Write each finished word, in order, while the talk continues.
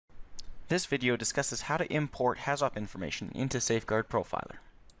This video discusses how to import HAZOP information into SafeGuard Profiler.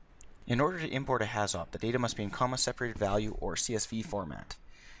 In order to import a HAZOP, the data must be in comma-separated value or CSV format.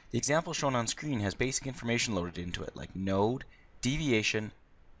 The example shown on screen has basic information loaded into it, like node, deviation,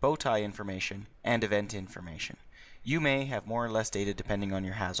 bow tie information, and event information. You may have more or less data depending on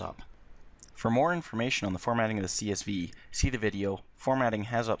your HAZOP. For more information on the formatting of the CSV, see the video Formatting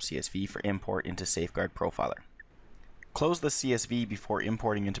HAZOP CSV for Import into SafeGuard Profiler. Close the CSV before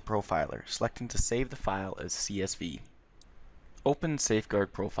importing into Profiler, selecting to save the file as CSV. Open SafeGuard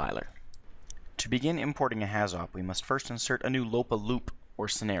Profiler. To begin importing a HAZOP, we must first insert a new LOPA loop or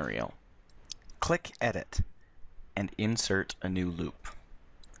scenario. Click Edit and insert a new loop.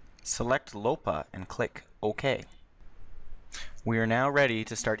 Select LOPA and click OK. We are now ready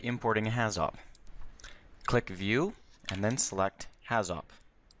to start importing a HAZOP. Click View and then select HAZOP.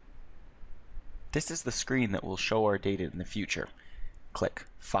 This is the screen that will show our data in the future. Click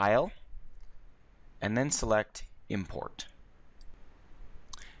File and then select Import.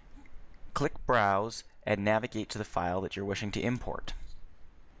 Click Browse and navigate to the file that you're wishing to import.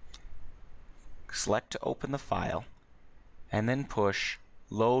 Select to open the file and then push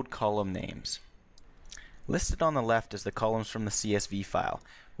Load Column Names. Listed on the left is the columns from the CSV file.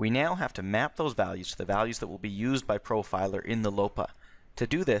 We now have to map those values to the values that will be used by Profiler in the LOPA. To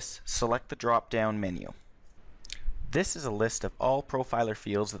do this, select the drop-down menu. This is a list of all Profiler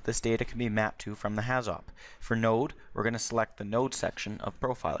fields that this data can be mapped to from the HAZOP. For Node, we're going to select the Node section of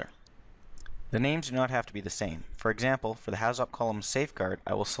Profiler. The names do not have to be the same. For example, for the HAZOP column SafeGuard,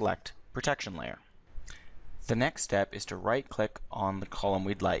 I will select Protection Layer. The next step is to right-click on the column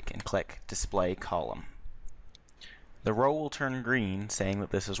we'd like and click Display Column. The row will turn green, saying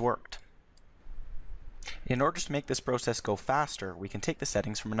that this has worked. In order to make this process go faster, we can take the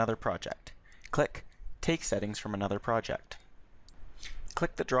settings from another project. Click Take Settings from another project.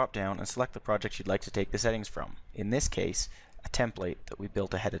 Click the drop-down and select the project you'd like to take the settings from. In this case, a template that we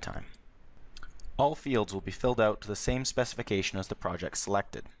built ahead of time. All fields will be filled out to the same specification as the project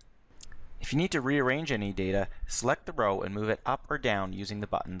selected. If you need to rearrange any data, select the row and move it up or down using the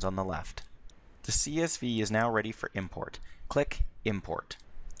buttons on the left. The CSV is now ready for import. Click Import.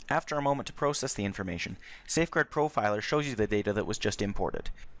 After a moment to process the information, SafeGuard Profiler shows you the data that was just imported.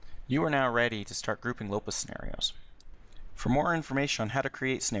 You are now ready to start grouping LOPA scenarios. For more information on how to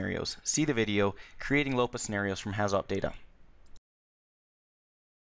create scenarios, see the video Creating LOPA Scenarios from HAZOP Data.